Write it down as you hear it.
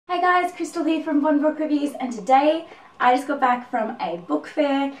Hey guys, Krystal here from Bon Book Reviews, and today I just got back from a book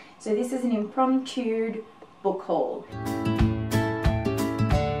fair, so this is an impromptu book haul.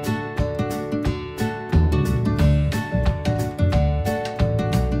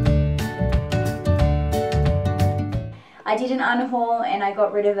 I did an unhaul and I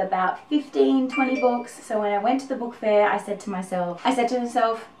got rid of about 15-20 books, so when I went to the book fair I said to myself,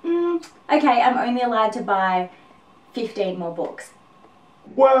 okay, I'm only allowed to buy 15 more books.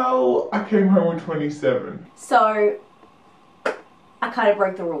 Well, I came home with 27. So I kind of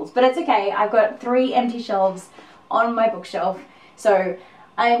broke the rules, but it's okay. I've got 3 empty shelves on my bookshelf, so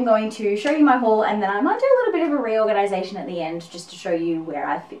I am going to show you my haul, and then I might do a little bit of a reorganization at the end just to show you where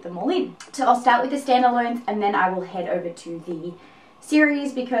I fit them all in. So I'll start with the standalones and then I will head over to the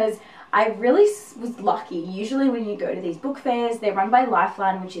series because I really was lucky. Usually when you go to these book fairs, they're run by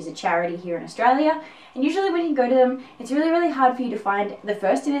Lifeline, which is a charity here in Australia, and usually when you go to them, it's really hard for you to find the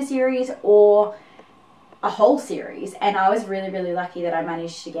first in a series or a whole series, and I was really lucky that I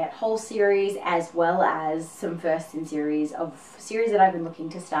managed to get whole series as well as some first in series of series that I've been looking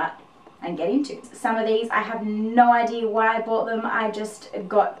to start and get into. Some of these I have no idea why I bought them. I just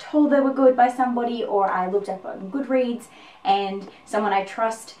got told they were good by somebody, or I looked up on Goodreads and someone I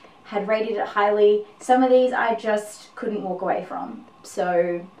trust had rated it highly. Some of these I just couldn't walk away from,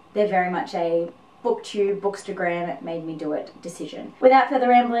 so they're very much a booktube, bookstagram, made me do it decision. Without further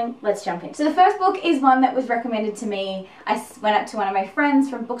rambling, let's jump in. So the first book is one that was recommended to me. I went up to one of my friends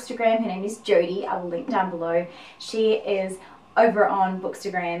from Bookstagram. Her name is Jodie. I will link down below. She is over on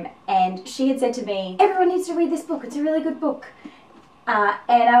Bookstagram, and she had said to me, everyone needs to read this book, it's a really good book. And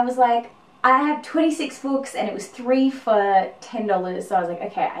I was like, I have 26 books and it was 3 for $10, so I was like,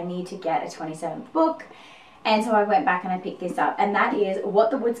 okay, I need to get a 27th book. And so I went back and I picked this up, and that is What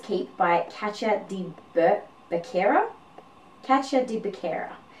the Woods Keep by Katja de Beckera. Katja de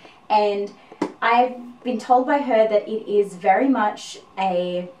Beckera. And I've been told by her that it is very much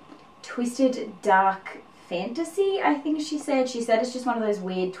a twisted, dark fantasy, I think she said. She said it's just one of those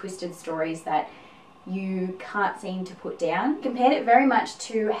weird, twisted stories that you can't seem to put down. Compared it very much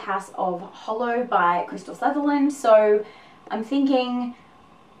to House of Hollow by Krystal Sutherland, so I'm thinking,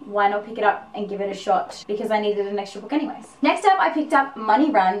 why not pick it up and give it a shot, because I needed an extra book anyways. Next up, I picked up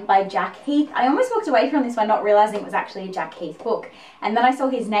Money Run by Jack Heath. I almost walked away from this one not realizing it was actually a Jack Heath book, and then I saw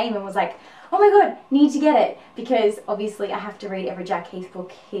his name and was like, oh my god, need to get it, because obviously I have to read every Jack Heath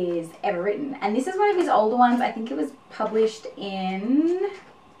book he's ever written. And this is one of his older ones. I think it was published in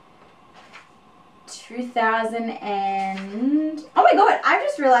 2000 and... oh my god, I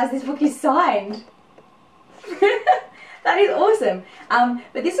just realized this book is signed. That is awesome.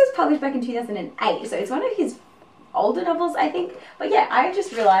 But this was published back in 2008, so it's one of his older novels, I think. But yeah, I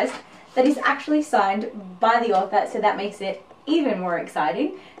just realized that it's actually signed by the author, so that makes it even more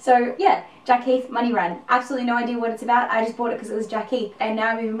exciting. So yeah, Jack Heath, Money Run. Absolutely no idea what it's about. I just bought it because it was Jack Heath, and now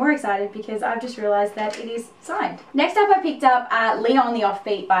I'm even more excited because I've just realized that it is signed. Next up, I picked up Lena on the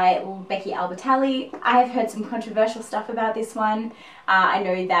Offbeat by Becky Albertalli. I have heard some controversial stuff about this one. I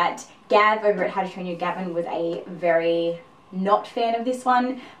know that Gav over at To Train Your Gavin was a very not fan of this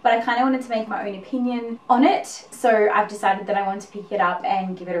one, but I kind of wanted to make my own opinion on it, so I've decided that I want to pick it up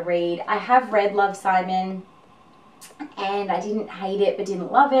and give it a read. I have read Love, Simon, and I didn't hate it but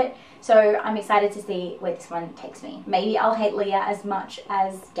didn't love it, so I'm excited to see where this one takes me. Maybe I'll hate Leah as much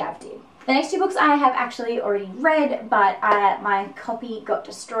as Gav did. The next 2 books I have actually already read, but my copy got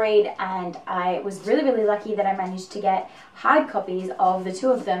destroyed, and I was really lucky that I managed to get hard copies of the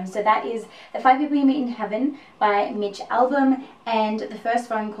 2 of them. So that is The 5 People You Meet in Heaven by Mitch Albom and The First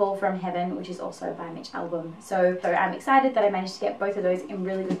Phone Call from Heaven, which is also by Mitch Albom. So I'm excited that I managed to get both of those in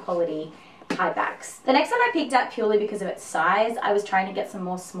really good quality hardbacks. The next one I picked up purely because of its size. I was trying to get some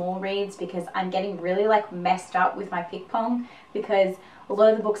more small reads because I'm getting really like messed up with my pick pong, because a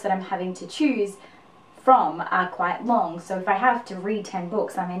lot of the books that I'm having to choose from are quite long. So if I have to read 10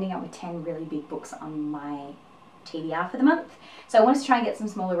 books, I'm ending up with 10 really big books on my TBR for the month. So I wanted to try and get some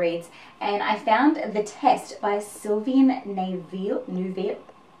smaller reads, and I found The Test by Sylvian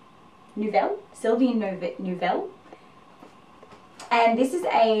Nouvelle. And this is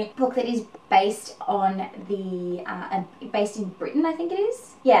a book that is based on based in Britain, I think it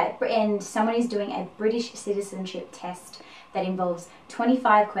is. Yeah, and someone is doing a British citizenship test that involves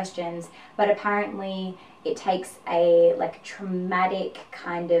 25 questions, but apparently it takes a like traumatic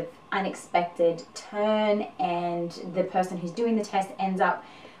kind of unexpected turn, and the person who's doing the test ends up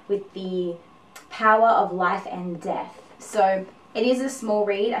with the power of life and death. So it is a small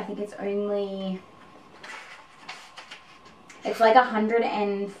read. I think it's only It's like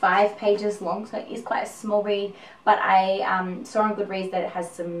 105 pages long, so it is quite a small read, but I saw on Goodreads that it has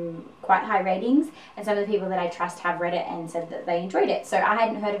some quite high ratings, and some of the people that I trust have read it and said that they enjoyed it. So I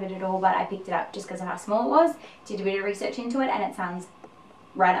hadn't heard of it at all, but I picked it up just because of how small it was, did a bit of research into it, and it sounds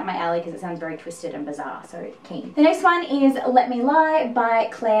right up my alley because it sounds very twisted and bizarre, so keen. The next one is Let Me Lie by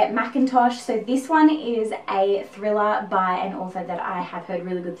Claire McIntosh. So this one is a thriller by an author that I have heard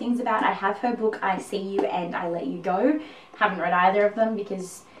really good things about. I have her book I See You and I Let You Go. Haven't read either of them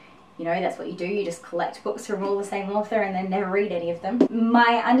because, you know, that's what you do. You just collect books from all the same author and then never read any of them.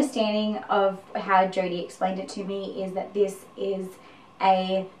 My understanding of how Jodie explained it to me is that this is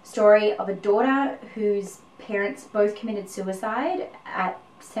a story of a daughter whose parents both committed suicide at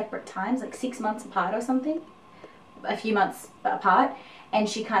separate times, like 6 months apart or something, a few months apart, and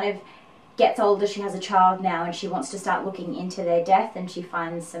she kind of gets older, she has a child now, and she wants to start looking into their death, and she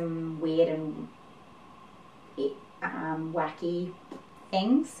finds some weird and wacky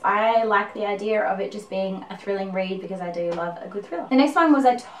things. I like the idea of it just being a thrilling read because I do love a good thriller. The next one was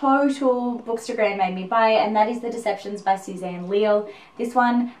a total Bookstagram made me buy, and that is The Deceptions by Suzanne Leal. This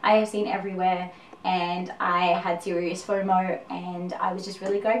one I have seen everywhere, and I had serious FOMO, and I was just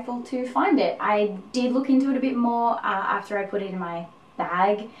really grateful to find it. I did look into it a bit more after I put it in my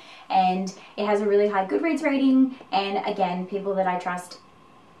bag, and it has a really high Goodreads rating, and again, people that I trust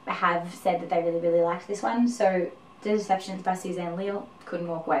have said that they really liked this one. So The Deceptions by Suzanne Leal, couldn't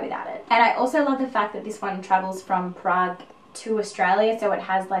walk away without it. And I also love the fact that this one travels from Prague to Australia, so it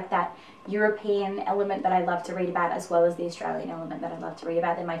has like that European element that I love to read about, as well as the Australian element that I love to read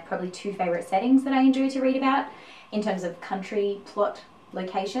about. They're my probably two favourite settings that I enjoy to read about in terms of country, plot,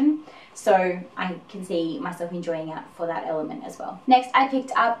 location. So I can see myself enjoying it for that element as well. Next, I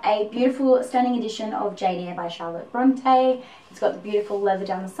picked up a beautiful, stunning edition of Jane Eyre by Charlotte Bronte. It's got the beautiful leather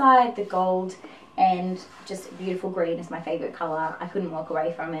down the side, the gold, and just beautiful green is my favourite colour. I couldn't walk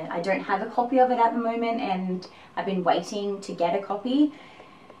away from it. I don't have a copy of it at the moment, and I've been waiting to get a copy.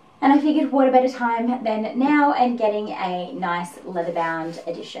 And I figured what a better time than now and getting a nice leather-bound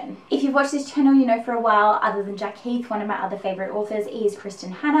edition. If you've watched this channel, you know for a while, other than Jack Heath, one of my other favourite authors is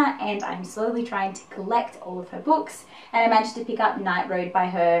Kristen Hanna, and I'm slowly trying to collect all of her books. And I managed to pick up Night Road by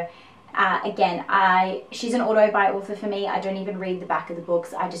her. Again, she's an auto-buy author for me. I don't even read the back of the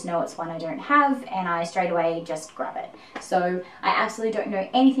books. I just know it's one I don't have, and I straight away just grab it. So I absolutely don't know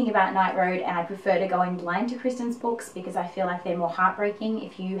anything about Night Road, and I prefer to go in blind to Kristen's books because I feel like they're more heartbreaking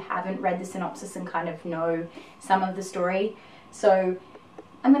if you haven't read the synopsis and kind of know some of the story. So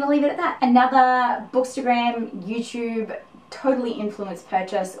I'm going to leave it at that. Another Bookstagram, YouTube, totally influenced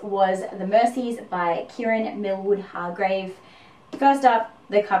purchase was The Mercies by Kieran Millwood Hargrave. First up,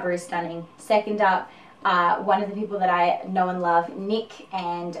 the cover is stunning. Second up, one of the people that I know and love, Nick,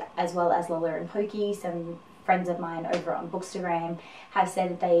 and as well as Lola and Pokey, some friends of mine over on Bookstagram, have said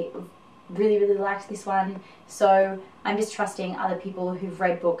that they really liked this one. So I'm just trusting other people who've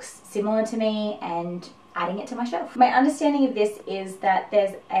read books similar to me and adding it to my shelf. My understanding of this is that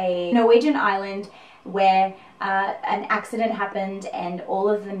there's a Norwegian island where an accident happened and all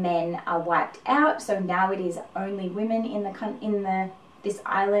of the men are wiped out, so now it is only women in this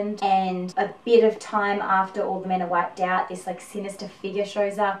island. And a bit of time after all the men are wiped out, this like sinister figure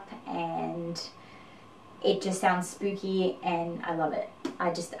shows up, and it just sounds spooky, and I love it.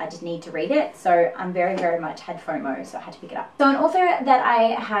 I just need to read it, so I'm very much had FOMO, so I had to pick it up. So an author that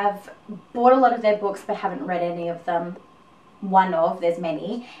I have bought a lot of their books but haven't read any of them, there's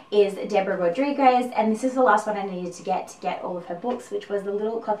many, is Deborah Rodriguez, and this is the last one I needed to get all of her books, which was The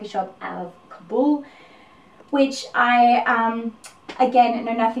Little Coffee Shop Out of Kabul, which I again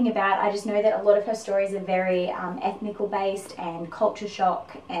know nothing about. I just know that a lot of her stories are very ethnical based and culture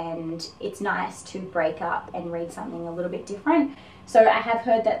shock, and it's nice to break up and read something a little bit different. So I have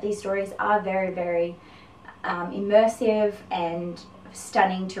heard that these stories are very immersive and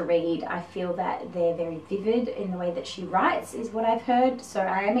stunning to read. I feel that they're very vivid in the way that she writes, is what I've heard, so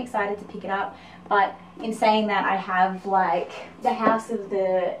I am excited to pick it up. But in saying that, I have like The House of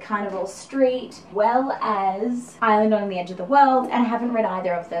the Carnival Street, well as Island on the Edge of the World, and I haven't read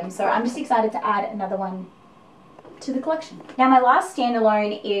either of them, so I'm just excited to add another one to the collection. Now my last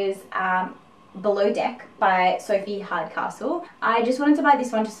standalone is Below Deck by Sophie Hardcastle. I just wanted to buy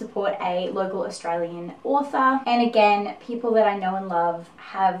this one to support a local Australian author, and again, people that I know and love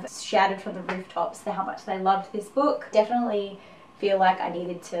have shouted from the rooftops how much they loved this book. Definitely feel like I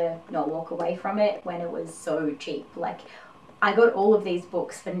needed to not walk away from it when it was so cheap. Like, I got all of these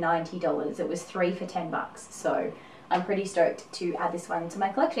books for $90. It was 3 for $10, so I'm pretty stoked to add this one to my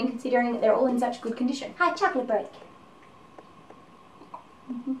collection considering that they're all in such good condition. Hi, chocolate break.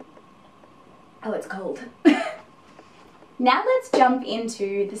 Oh, it's cold. Now let's jump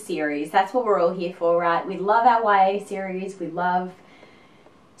into the series. That's what we're all here for, right? We love our YA series. We love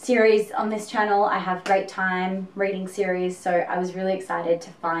series on this channel. I have great time reading series, so I was really excited to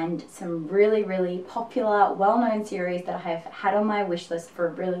find some really, really popular, well-known series that I have had on my wish list for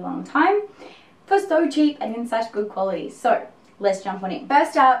a really long time for so cheap and in such good quality. So let's jump on in.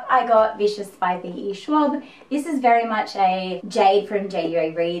 First up, I got Vicious by V.E. Schwab. This is very much a Jade from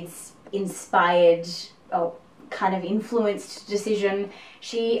J.U.A. Reid's inspired, or kind of influenced decision.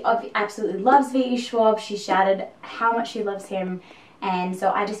 She absolutely loves V.E. Schwab. She shouted how much she loves him, and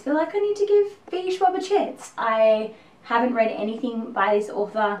so I just feel like I need to give V.E. Schwab a chance. I haven't read anything by this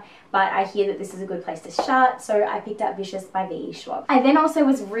author, but I hear that this is a good place to start, so I picked up Vicious by V.E. Schwab. I then also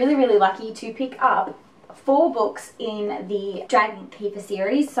was really, really lucky to pick up 4 books in the Dragon Keeper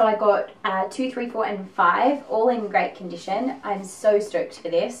series. So I got 2, 3, 4 and 5, all in great condition. I'm so stoked for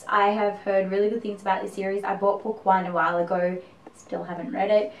this. I have heard really good things about this series. I bought book 1 a while ago, still haven't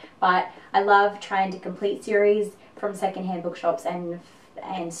read it, but I love trying to complete series from secondhand bookshops and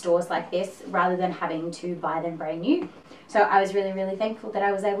stores like this rather than having to buy them brand new. So I was really, really thankful that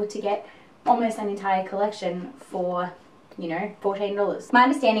I was able to get almost an entire collection for, you know, $14. My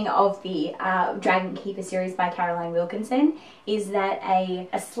understanding of the Dragon Keeper series by Caroline Wilkinson is that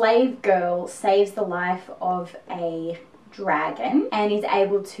a slave girl saves the life of a dragon and is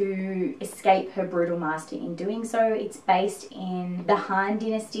able to escape her brutal master in doing so. It's based in the Han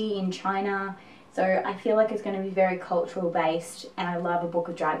dynasty in China, so I feel like it's going to be very cultural based, and I love a book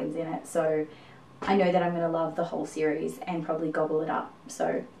of dragons in it, so I know that I'm going to love the whole series and probably gobble it up.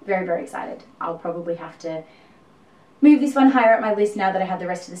 So very, very excited. I'll probably have to move this one higher up my list now that I have the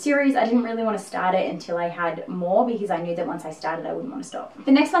rest of the series. I didn't really want to start it until I had more because I knew that once I started I wouldn't want to stop.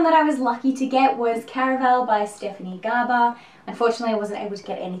 The next one that I was lucky to get was Caraval by Stephanie Garber. Unfortunately I wasn't able to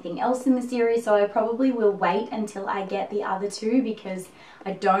get anything else in the series, so I probably will wait until I get the other 2 because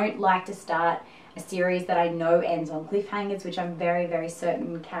I don't like to start a series that I know ends on cliffhangers, which I'm very, very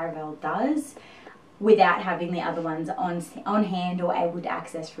certain Caraval does, without having the other ones on hand or able to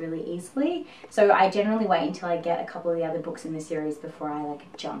access really easily. So I generally wait until I get a couple of the other books in the series before I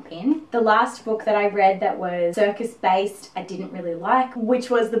like jump in. The last book that I read that was circus based I didn't really like,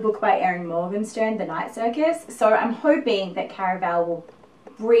 which was the book by Erin Morgenstern, The Night Circus. So I'm hoping that Caraval will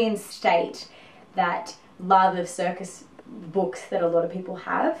reinstate that love of circus books that a lot of people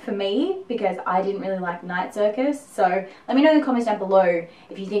have for me, because I didn't really like Night Circus. So let me know in the comments down below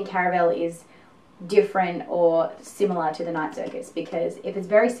if you think Caraval is different or similar to The Night Circus, because if it's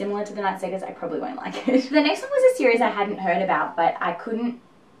very similar to The Night Circus I probably won't like it. The next one was a series I hadn't heard about, but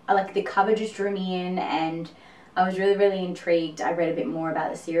like the cover just drew me in and I was really, really intrigued. I read a bit more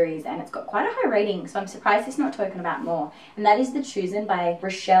about the series and it's got quite a high rating, so I'm surprised it's not spoken about more, and that is The Chosen by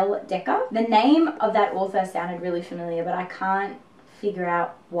Rochelle Decker. The name of that author sounded really familiar, but I can't figure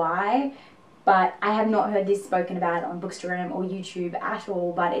out why. But I have not heard this spoken about on Bookstagram or YouTube at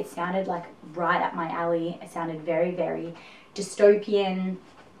all, but it sounded like right up my alley. It sounded very, very dystopian,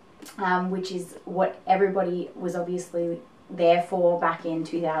 which is what everybody was obviously there for back in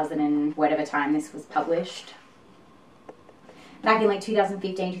 2000 and whatever time this was published. Back in like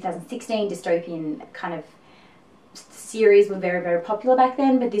 2015, 2016, dystopian kind of series were very, very popular back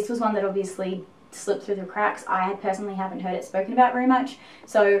then, but this was one that obviously slipped through the cracks. I personally haven't heard it spoken about very much,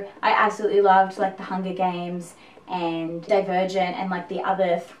 so I absolutely loved like the Hunger Games and Divergent and like the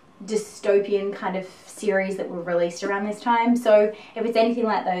other dystopian kind of series that were released around this time. So if it's anything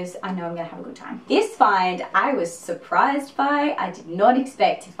like those, I know I'm gonna have a good time. This find I was surprised by. I did not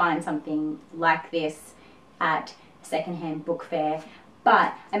expect to find something like this at a secondhand book fair,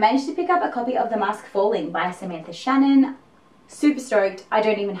 but I managed to pick up a copy of The Mask Falling by Samantha Shannon. Super stoked. I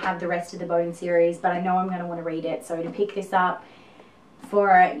don't even have the rest of the Bone series, but I know I'm going to want to read it, so to pick this up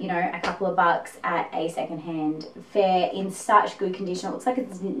for, you know, a couple of bucks at a secondhand fair in such good condition, it looks like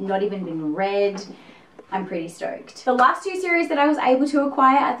it's not even been read, I'm pretty stoked. The last 2 series that I was able to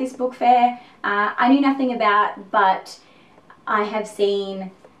acquire at this book fair, I knew nothing about, but I have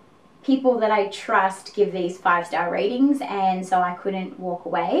seen people that I trust give these 5-star ratings, and so I couldn't walk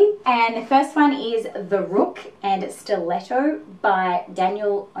away. And the first one is The Rook and Stiletto by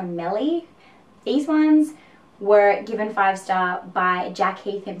Daniel O'Malley. These ones were given 5-star by Jack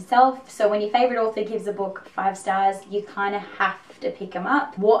Heath himself, so when your favorite author gives a book 5 stars, you kind of have to pick them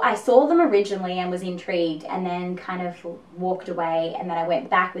up. Well, I saw them originally and was intrigued, and then kind of walked away, and then I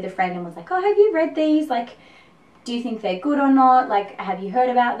went back with a friend and was like, oh, have you read these? Like, do you think they're good or not? Like, have you heard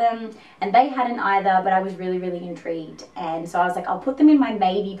about them? And they hadn't either, but I was really, really intrigued. And so I was like, I'll put them in my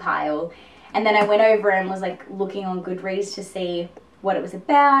maybe pile. And then I went over and was like looking on Goodreads to see what it was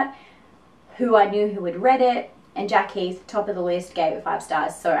about, who I knew who had read it. And Jack Heath, top of the list, gave it 5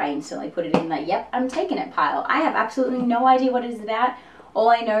 stars, so I instantly put it in the yep, I'm taking it pile. I have absolutely no idea what it is about. All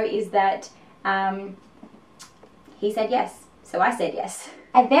I know is that he said yes, so I said yes.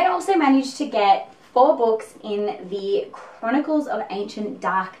 I then also managed to get 4 books in the Chronicles of Ancient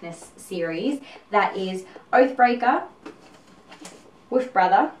Darkness series. That is Oathbreaker, Wolf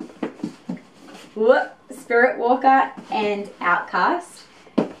Brother, Spirit Walker, and Outcast,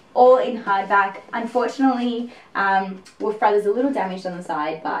 all in hardback. Unfortunately, Wolf Brother's a little damaged on the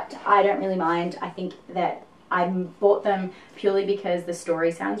side, but I don't really mind. I think that I bought them purely because the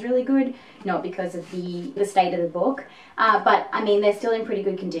story sounds really good, not because of the state of the book. But I mean, they're still in pretty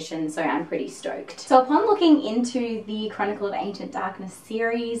good condition, so I'm pretty stoked. So upon looking into the Chronicle of Ancient Darkness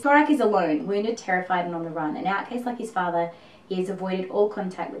series, Thorak is alone, wounded, terrified, and on the run. An outcast like his father, he has avoided all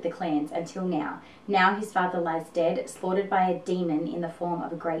contact with the clans until now. Now his father lies dead, slaughtered by a demon in the form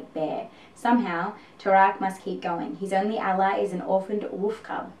of a great bear. Somehow, Thorak must keep going. His only ally is an orphaned wolf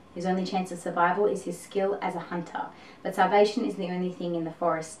cub. His only chance of survival is his skill as a hunter, but salvation is the only thing in the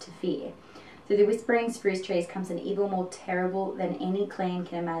forest to fear. Through the whispering spruce trees comes an evil more terrible than any clan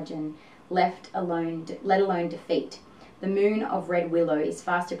can imagine, let alone defeat. The moon of Red Willow is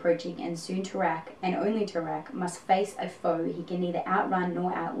fast approaching, and soon Thorak, and only Thorak, must face a foe he can neither outrun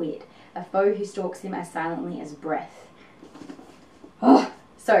nor outwit, a foe who stalks him as silently as breath. Oh,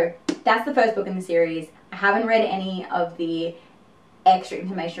 so that's the first book in the series. I haven't read any of the extra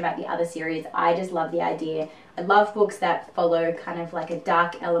information about the other series. I just love the idea. I love books that follow kind of like a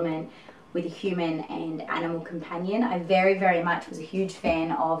dark element with a human and animal companion. I very, very much was a huge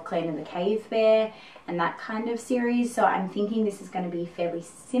fan of Clan of the Cave Bear and that kind of series, so I'm thinking this is going to be fairly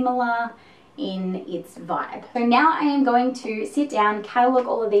similar in its vibe. So now I am going to sit down, catalogue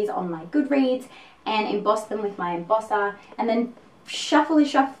all of these on my Goodreads and emboss them with my embosser, and then shuffle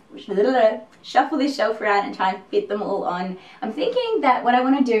this shelf around and try and fit them all on. I'm thinking that what I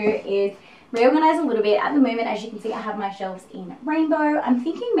want to do is reorganize a little bit. At the moment, as you can see, I have my shelves in rainbow. I'm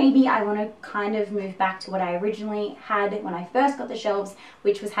thinking maybe I want to kind of move back to what I originally had when I first got the shelves,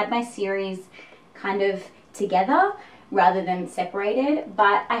 which was had my series kind of together rather than separated.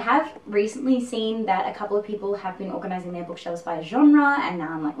 But I have recently seen that a couple of people have been organizing their bookshelves by genre, and now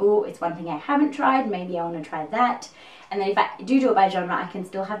I'm like, oh, it's one thing I haven't tried, maybe I want to try that. And then if I do it by genre, I can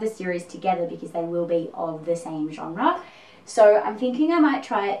still have the series together because they will be of the same genre. So I'm thinking I might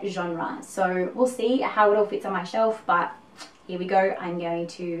try genre. So we'll see how it all fits on my shelf, but here we go. I'm going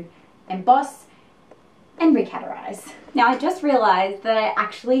to emboss and recategorize. Now I just realized that I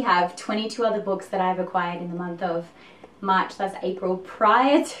actually have 22 other books that I've acquired in the month of March, that's April,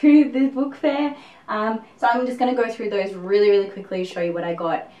 prior to the book fair. So I'm just going to go through those really quickly, show you what I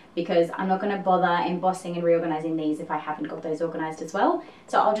got, because I'm not going to bother embossing and reorganizing these if I haven't got those organized as well.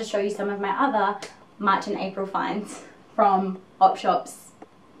 So I'll just show you some of my other March and April finds from op shops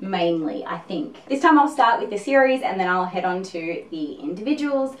mainly, I think. This time I'll start with the series and then I'll head on to the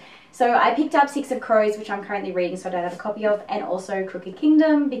individuals. So I picked up Six of Crows, which I'm currently reading, so I don't have a copy of, and also Crooked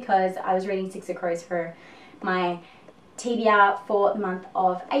Kingdom, because I was reading Six of Crows for my TBR for the month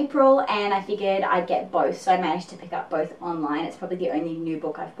of April, and I figured I'd get both, so I managed to pick up both online. It's probably the only new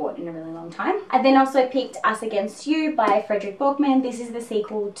book I've bought in a really long time. I then also picked Us Against You by Frederick Borkman. This is the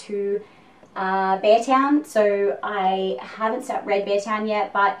sequel to Beartown, so I haven't read Beartown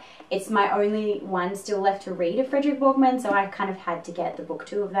yet, but it's my only one still left to read of Frederick Borkman, so I kind of had to get the book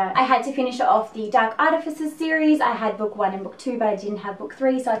 2 of that. I had to finish off the Dark Artificers series. I had book 1 and book 2, but I didn't have book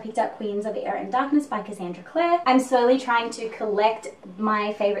 3, so I picked up Queens of Air and Darkness by Cassandra Clare. I'm slowly trying to collect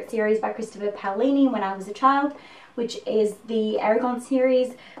my favourite series by Christopher Paolini when I was a child, which is the Aragon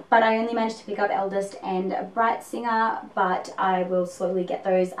series, but I only managed to pick up Eldest and Bright Singer, but I will slowly get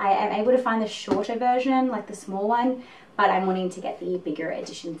those. I am able to find the shorter version, like the small one, but I'm wanting to get the bigger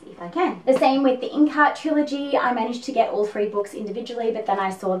editions if I can. The same with the Inkheart trilogy. I managed to get all 3 books individually, but then I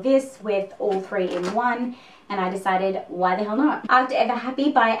saw this with all 3 in one, and I decided, why the hell not? After Ever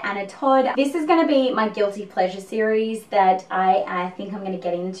Happy by Anna Todd. This is going to be my guilty pleasure series that I think I'm going to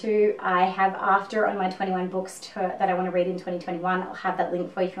get into. I have After on my 21 books that I want to read in 2021. I'll have that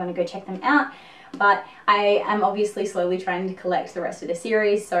link for you if you want to go check them out. But I am obviously slowly trying to collect the rest of the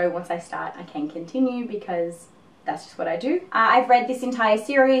series, so once I start I can continue because that's just what I do. I've read this entire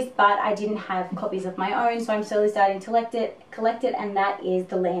series, but I didn't have copies of my own, so I'm slowly starting to collect it, and that is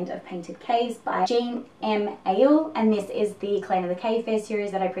The Land of Painted Caves by Jean M. Ale, and this is the Clan of the Cave Bear series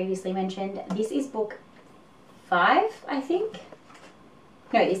that I previously mentioned. This is book 5, I think.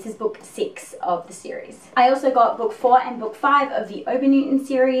 No, this is book 6 of the series. I also got book 4 and book 5 of the Obernewton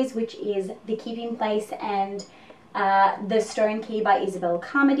series, which is The Keeping Place and The Stone Key by Isabel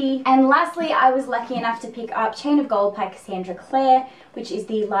Carmody. And lastly, I was lucky enough to pick up Chain of Gold by Cassandra Clare, which is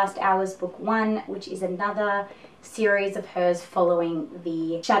the Last Hours Book 1, which is another series of hers following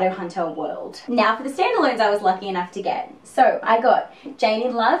the Shadowhunter world. Now for the standalones I was lucky enough to get. So I got Jane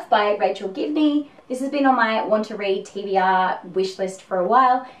in Love by Rachel Gibney. This has been on my want to read TBR wish list for a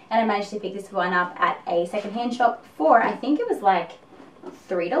while, and I managed to pick this one up at a secondhand shop for, I think it was like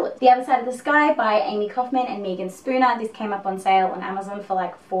 $3. The Other Side of the Sky by Amy Kaufman and Megan Spooner. This came up on sale on Amazon for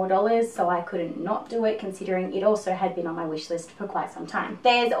like $4, so I couldn't not do it considering it also had been on my wish list for quite some time.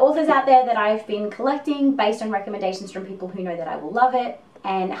 There's authors out there that I've been collecting based on recommendations from people who know that I will love it,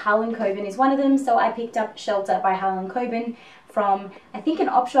 and Harlan Coben is one of them, so I picked up Shelter by Harlan Coben from I think an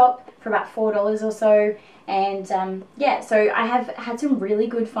op shop for about $4 or so. And yeah, so I have had some really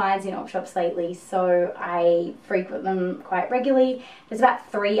good finds in op shops lately, so I frequent them quite regularly. There's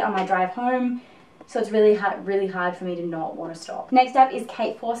about 3 on my drive home, so it's really hard for me to not want to stop. Next up is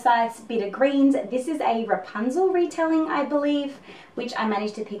Kate Forsyth's Bitter Greens. This is a Rapunzel retelling, I believe, which I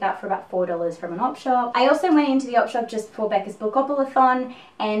managed to pick up for about $4 from an op shop. I also went into the op shop just for Becca's Bookathon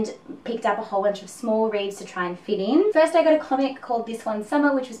and picked up a whole bunch of small reads to try and fit in. First I got a comic called This One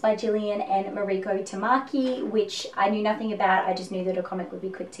Summer, which was by Gillian and Mariko Tamaki, which I knew nothing about. I just knew that a comic would be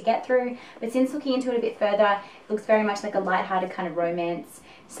quick to get through. But since looking into it a bit further, it looks very much like a lighthearted kind of romance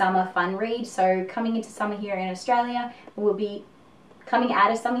summer fun read. So coming into summer here in Australia, will be coming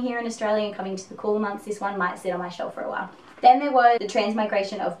out of summer here in Australia and coming to the cooler months, this one might sit on my shelf for a while. Then there was The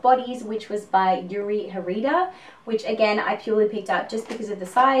Transmigration of Bodies, which was by Yuri Harida, which again I purely picked up just because of the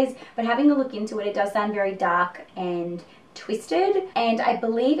size, but having a look into it, it does sound very dark and twisted, and I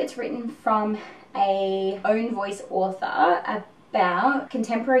believe it's written from a own voice author about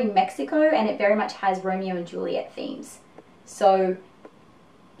contemporary Mexico, and it very much has Romeo and Juliet themes. So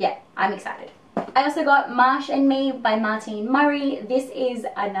yeah, I'm excited. I also got Marsh and Me by Martine Murray. This is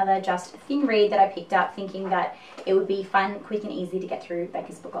another just thin read that I picked up thinking that it would be fun, quick and easy to get through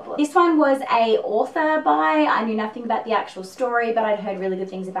Becca's Bookathon. This one was a author by, I knew nothing about the actual story, but I'd heard really good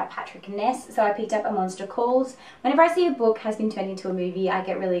things about Patrick Ness, so I picked up A Monster Calls. Whenever I see a book has been turned into a movie, I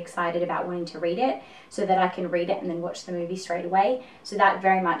get really excited about wanting to read it so that I can read it and then watch the movie straight away. So that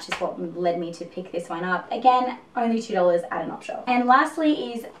very much is what led me to pick this one up. Again, only $2 at an op shop. And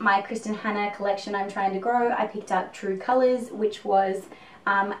lastly is my Kristen Hanna collection I'm trying to grow. I picked up True Colors, which was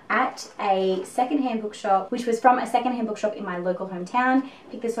at a secondhand bookshop, which was from a secondhand bookshop in my local hometown.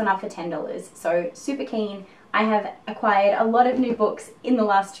 Picked this one up for $10, so super keen. I have acquired a lot of new books in the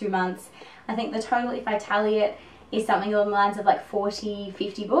last 2 months. I think the total, if I tally it, is something along the lines of like 40,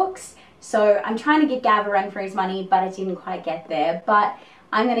 50 books. So I'm trying to give Gav a run for his money, but I didn't quite get there. But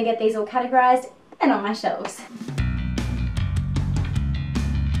I'm going to get these all categorized and on my shelves.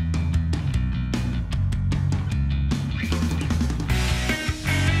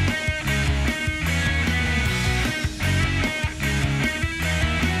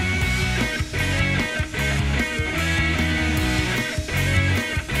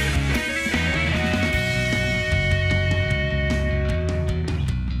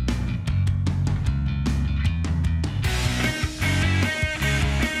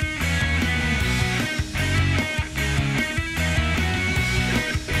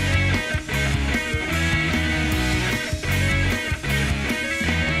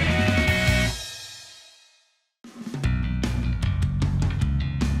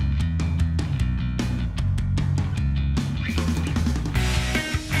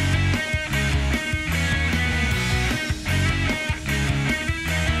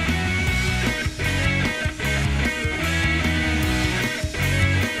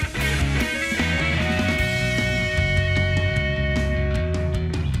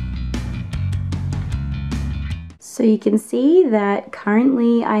 So you can see that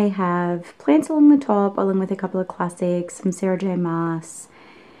currently I have Plants along the top, along with a couple of classics, some Sarah J Maas.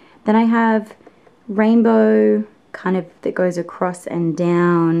 Then I have Rainbow, kind of that goes across and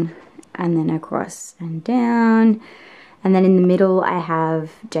down, and then across and down. And then in the middle I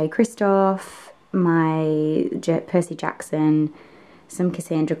have J Christoph, my Percy Jackson, some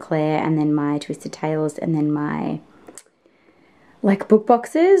Cassandra Clare, and then my Twisted Tales, and then my like book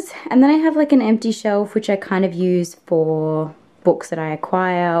boxes. And then I have like an empty shelf which I kind of use for books that I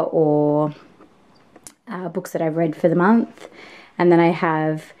acquire or books that I've read for the month. And then I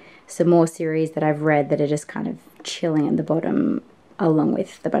have some more series that I've read that are just kind of chilling at the bottom along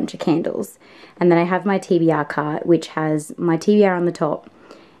with a bunch of candles. And then I have my TBR cart, which has my TBR on the top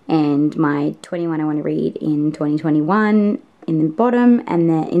and my 21 I want to read in 2021 in the bottom, and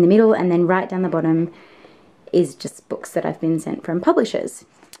then in the middle, and then right down the bottom is just books that I've been sent from publishers.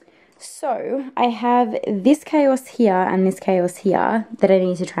 So I have this chaos here and this chaos here that I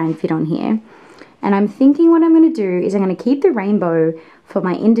need to try and fit on here. And I'm thinking what I'm going to do is I'm going to keep the rainbow for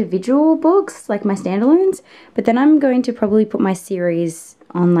my individual books, like my standalones, but then I'm going to probably put my series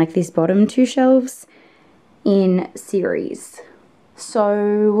on like these bottom two shelves in series.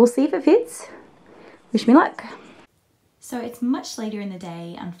 So we'll see if it fits. Wish me luck. So it's much later in the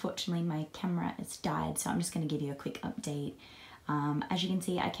day. Unfortunately, my camera has died, so I'm just going to give you a quick update. As you can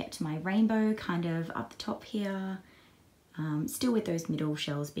see, I kept my rainbow kind of up the top here, still with those middle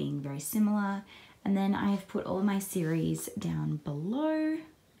shelves being very similar. And then I've put all of my series down below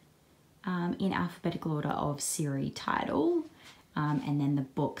in alphabetical order of series title. And then the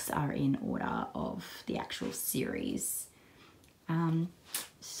books are in order of the actual series.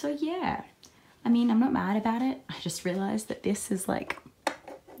 So yeah, I mean, I'm not mad about it. I just realized that this is like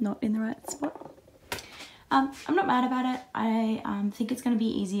not in the right spot. I'm not mad about it. I think it's going to be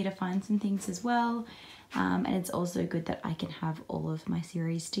easier to find some things as well. And it's also good that I can have all of my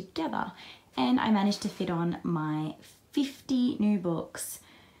series together. And I managed to fit on my 50 new books,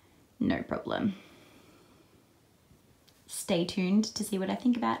 no problem. Stay tuned to see what I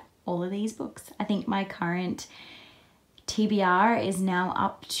think about all of these books. I think my current TBR is now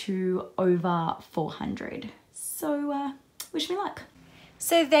up to over 400. So wish me luck.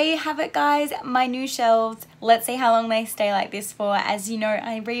 So there you have it, guys, my new shelves. Let's see how long they stay like this for. As you know,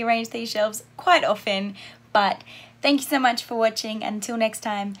 I rearrange these shelves quite often, but thank you so much for watching. Until next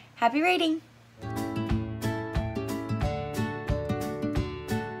time, happy reading.